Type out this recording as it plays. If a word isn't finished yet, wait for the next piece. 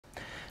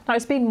Now,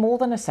 it's been more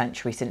than a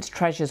century since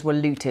treasures were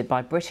looted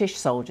by British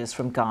soldiers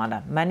from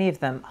Ghana. Many of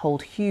them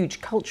hold huge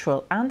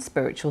cultural and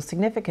spiritual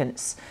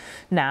significance.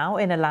 Now,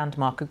 in a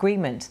landmark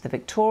agreement, the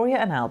Victoria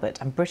and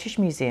Albert and British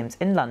Museums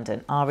in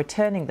London are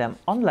returning them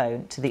on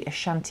loan to the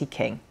Ashanti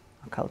King.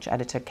 Our culture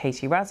editor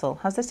Katie Razzle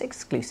has this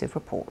exclusive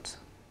report.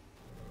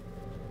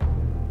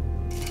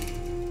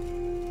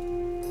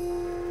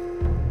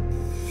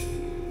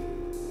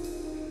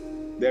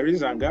 There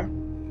is anger.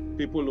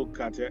 People look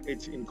at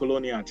it in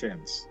colonial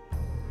terms.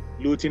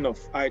 Looting of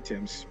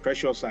items,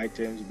 precious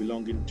items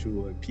belonging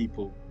to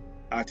people,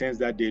 items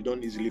that they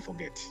don't easily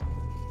forget.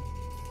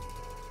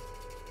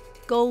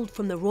 Gold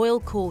from the royal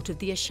court of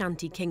the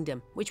Ashanti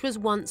Kingdom, which was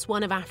once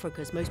one of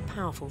Africa's most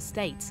powerful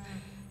states.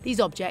 These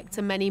objects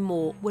and many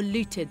more were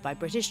looted by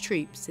British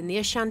troops in the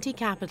Ashanti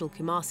capital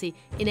Kumasi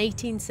in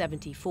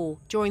 1874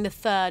 during the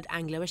Third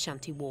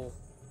Anglo-Ashanti War.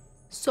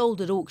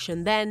 Sold at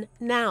auction then,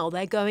 now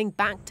they're going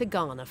back to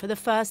Ghana for the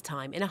first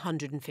time in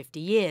 150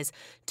 years,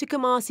 to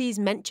Kumasi's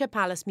Mencha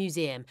Palace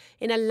Museum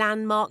in a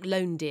landmark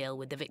loan deal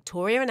with the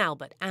Victoria and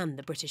Albert and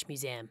the British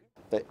Museum.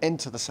 They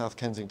enter the South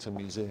Kensington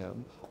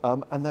Museum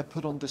and they're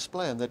put on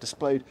display, and they're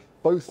displayed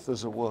both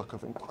as a work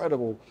of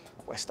incredible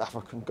West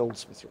African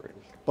goldsmithery,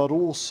 but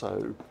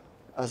also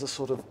as a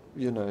sort of,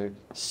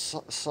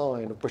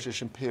 sign of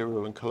British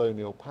imperial and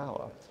colonial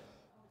power.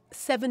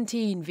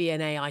 17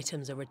 V&A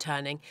items are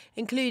returning,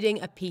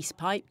 including a peace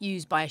pipe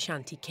used by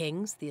Ashanti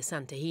kings, the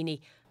Asantehene,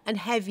 and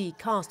heavy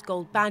cast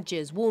gold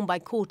badges worn by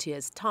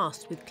courtiers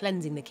tasked with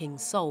cleansing the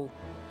king's soul.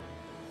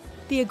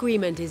 The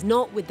agreement is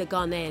not with the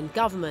Ghanaian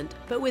government,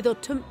 but with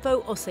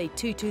Otumfuo Osei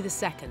Tutu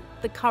II,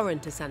 the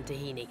current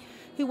Asantehene,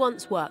 who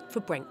once worked for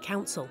Brent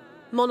Council,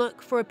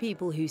 monarch for a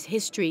people whose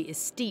history is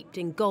steeped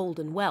in gold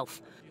and wealth.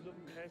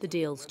 The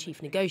deal's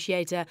chief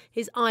negotiator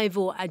is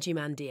Ivor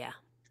Ajimandia.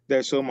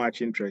 There's so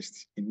much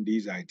interest in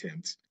these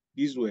items.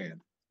 These were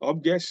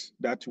objects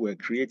that were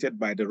created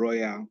by the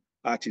royal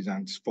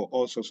artisans for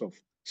all sorts of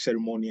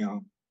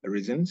ceremonial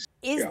reasons.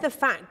 Is the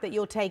fact that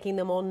you're taking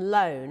them on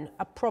loan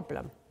a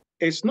problem?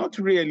 It's not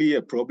really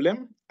a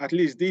problem. At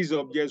least these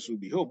objects will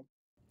be home.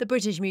 The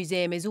British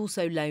Museum is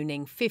also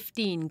loaning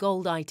 15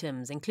 gold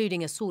items,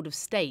 including a sword of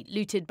state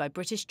looted by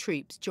British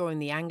troops during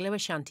the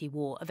Anglo-Ashanti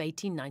War of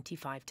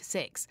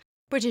 1895-6.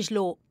 British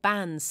law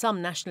bans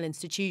some national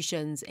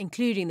institutions,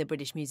 including the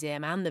British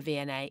Museum and the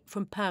V&A,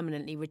 from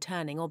permanently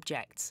returning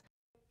objects.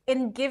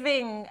 In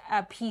giving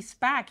a piece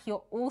back,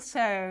 you're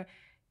also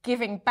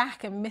giving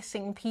back a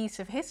missing piece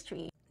of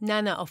history.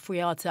 Nana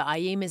Ofriata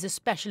Ayim is a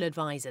special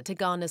advisor to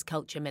Ghana's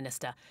culture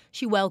minister.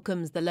 She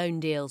welcomes the loan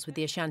deals with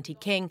the Ashanti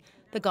King.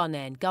 The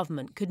Ghanaian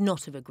government could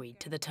not have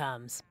agreed to the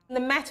terms. The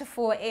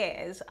metaphor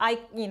is,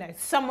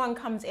 someone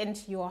comes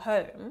into your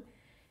home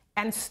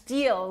and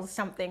steals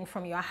something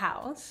from your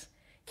house,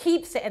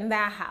 keeps it in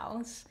their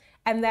house,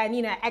 and then,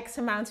 X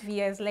amount of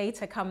years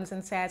later comes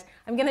and says,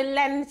 I'm going to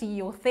lend you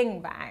your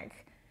thing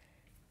back.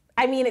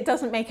 I mean, it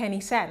doesn't make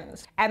any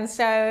sense. And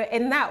so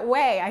in that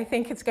way, I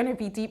think it's going to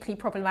be deeply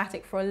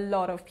problematic for a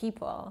lot of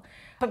people.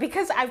 But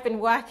because I've been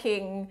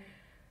working,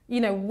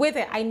 with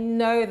it, I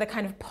know the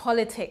kind of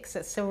politics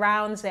that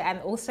surrounds it and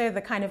also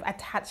the kind of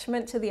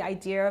attachment to the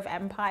idea of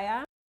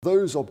empire.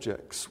 Those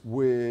objects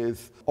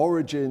with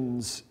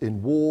origins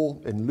in war,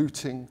 in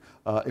looting,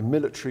 in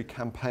military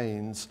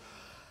campaigns,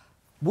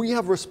 we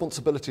have a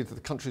responsibility to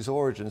the country's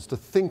origins to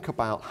think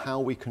about how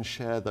we can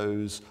share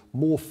those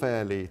more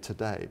fairly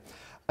today.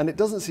 And it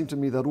doesn't seem to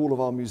me that all of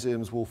our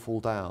museums will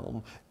fall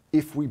down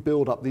if we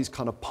build up these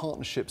kind of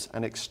partnerships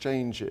and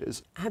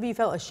exchanges. Have you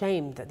felt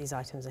ashamed that these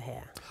items are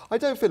here? I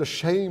don't feel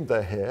ashamed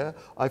they're here.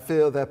 I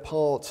feel they're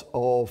part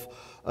of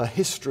a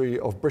history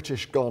of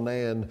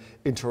British-Ghanaian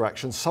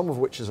interaction, some of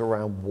which is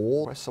around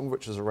war, some of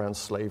which is around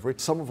slavery,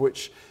 some of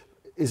which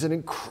is an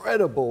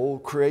incredible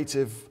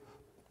creative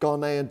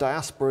Ghanaian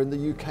diaspora in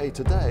the UK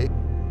today.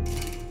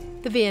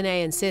 The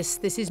V&A insists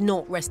this is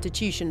not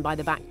restitution by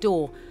the back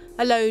door.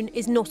 A loan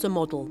is not a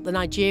model the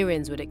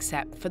Nigerians would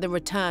accept for the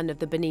return of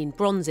the Benin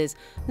bronzes,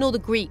 nor the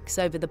Greeks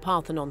over the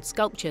Parthenon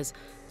sculptures.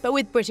 But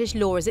with British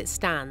law as it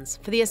stands,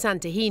 for the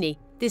Asantehene,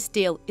 this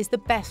deal is the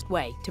best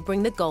way to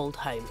bring the gold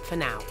home for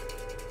now.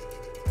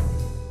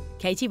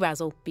 Katie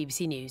Razzle,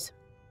 BBC News.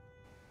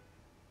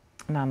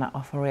 Nana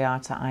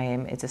Ofriata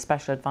Ayim is a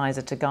special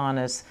advisor to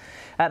Ghana's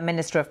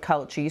Minister of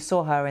Culture. You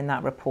saw her in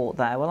that report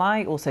there. Well,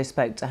 I also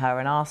spoke to her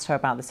and asked her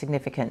about the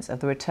significance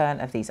of the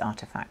return of these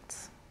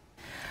artefacts.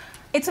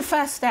 It's a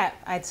first step,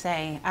 I'd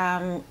say.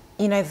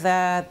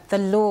 The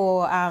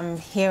law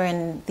here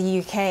in the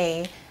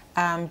UK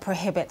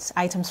prohibits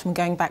items from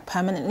going back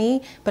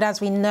permanently, but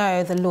as we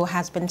know, the law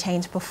has been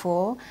changed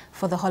before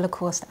for the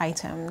Holocaust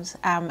items.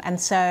 And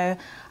so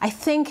I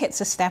think it's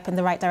a step in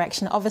the right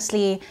direction.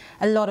 Obviously,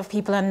 a lot of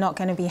people are not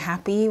going to be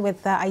happy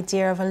with the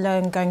idea of a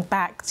loan going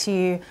back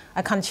to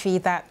a country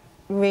that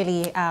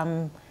really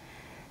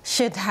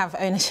should have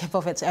ownership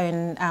of its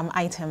own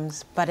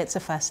items, but it's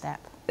a first step.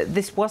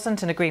 This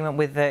wasn't an agreement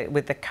with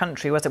the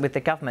country, was it, with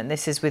the government?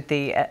 This is with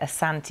the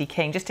Asante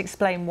King. Just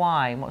explain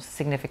why and what's the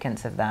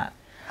significance of that.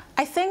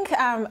 I think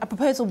a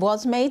proposal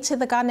was made to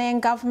the Ghanaian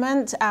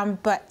government,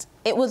 but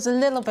it was a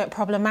little bit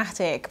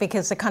problematic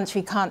because the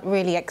country can't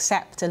really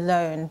accept a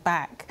loan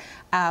back,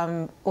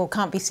 or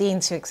can't be seen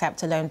to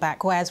accept a loan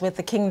back, whereas with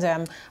the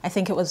kingdom, I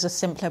think it was a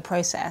simpler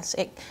process.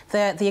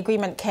 The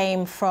agreement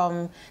came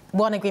from,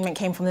 one agreement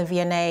came from the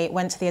V&A,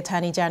 went to the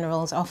Attorney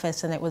General's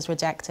office and it was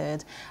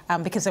rejected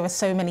because there were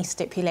so many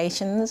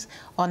stipulations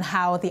on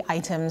how the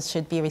items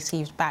should be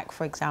received back,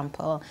 for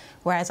example,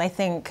 whereas I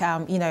think,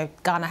 you know,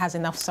 Ghana has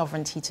enough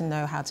sovereignty to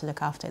know how to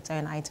look after its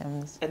own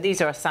items. And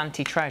these are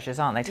Asante treasures,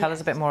 aren't they? Tell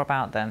us a bit more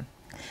about them.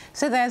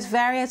 So there's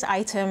various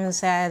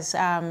items. There's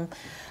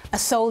a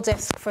soul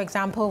disc, for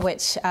example,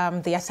 which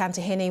the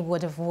Asantehene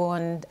would have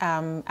worn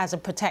as a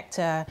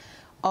protector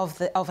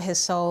of his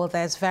soul.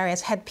 There's various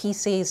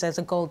headpieces, there's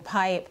a gold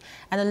pipe,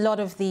 and a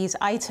lot of these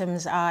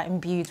items are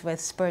imbued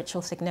with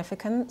spiritual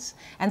significance.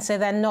 And so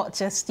they're not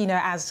just, you know,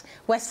 as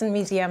Western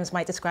museums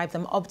might describe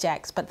them,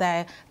 objects, but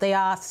they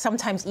are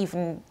sometimes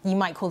even, you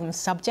might call them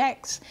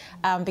subjects,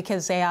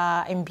 because they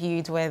are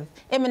imbued with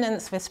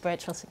immanence, with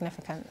spiritual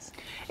significance.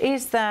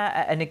 Is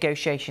there a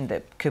negotiation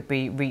that could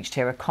be reached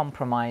here, a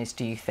compromise,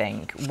 do you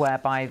think,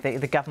 whereby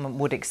the government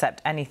would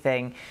accept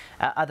anything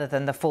other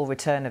than the full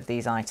return of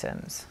these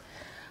items?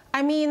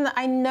 I mean,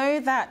 I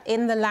know that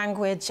in the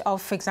language of,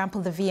 for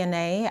example, the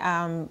V&A,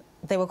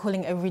 they were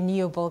calling it a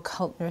renewable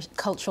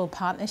cultural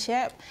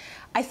partnership.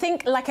 I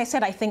think, like I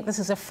said, I think this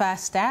is a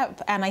first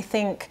step, and I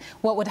think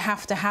what would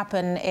have to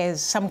happen is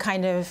some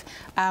kind of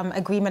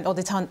agreement or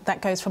detente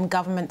that goes from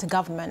government to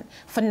government.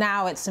 For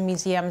now, it's the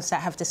museums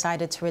that have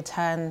decided to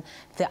return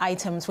the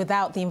items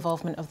without the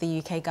involvement of the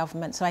UK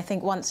government. So I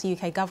think once the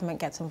UK government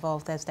gets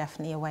involved, there's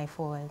definitely a way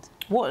forward.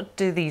 What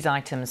do these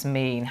items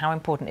mean? How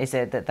important is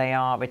it that they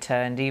are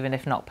returned, even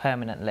if not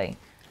permanently?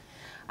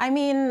 I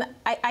mean,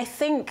 I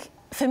think,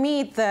 for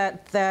me,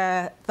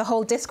 the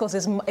whole discourse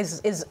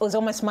is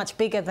almost much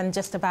bigger than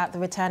just about the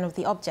return of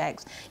the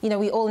objects. You know,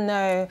 we all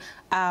know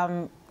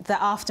the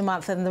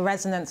aftermath and the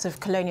resonance of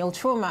colonial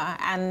trauma,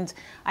 and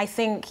I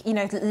think, you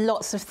know,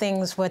 lots of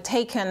things were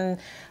taken,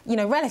 you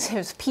know,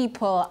 relatives,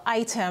 people,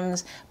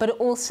 items, but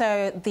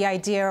also the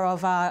idea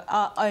of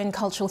our own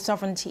cultural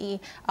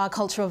sovereignty, our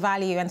cultural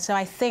value. And so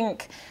I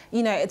think,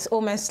 you know, it's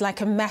almost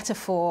like a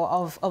metaphor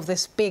of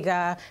this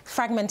bigger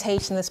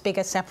fragmentation, this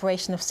bigger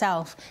separation of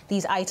self,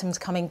 these items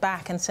coming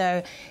back. And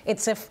so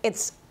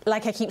it's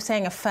like I keep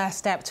saying, a first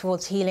step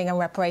towards healing and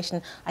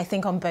reparation, I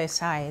think, on both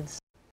sides.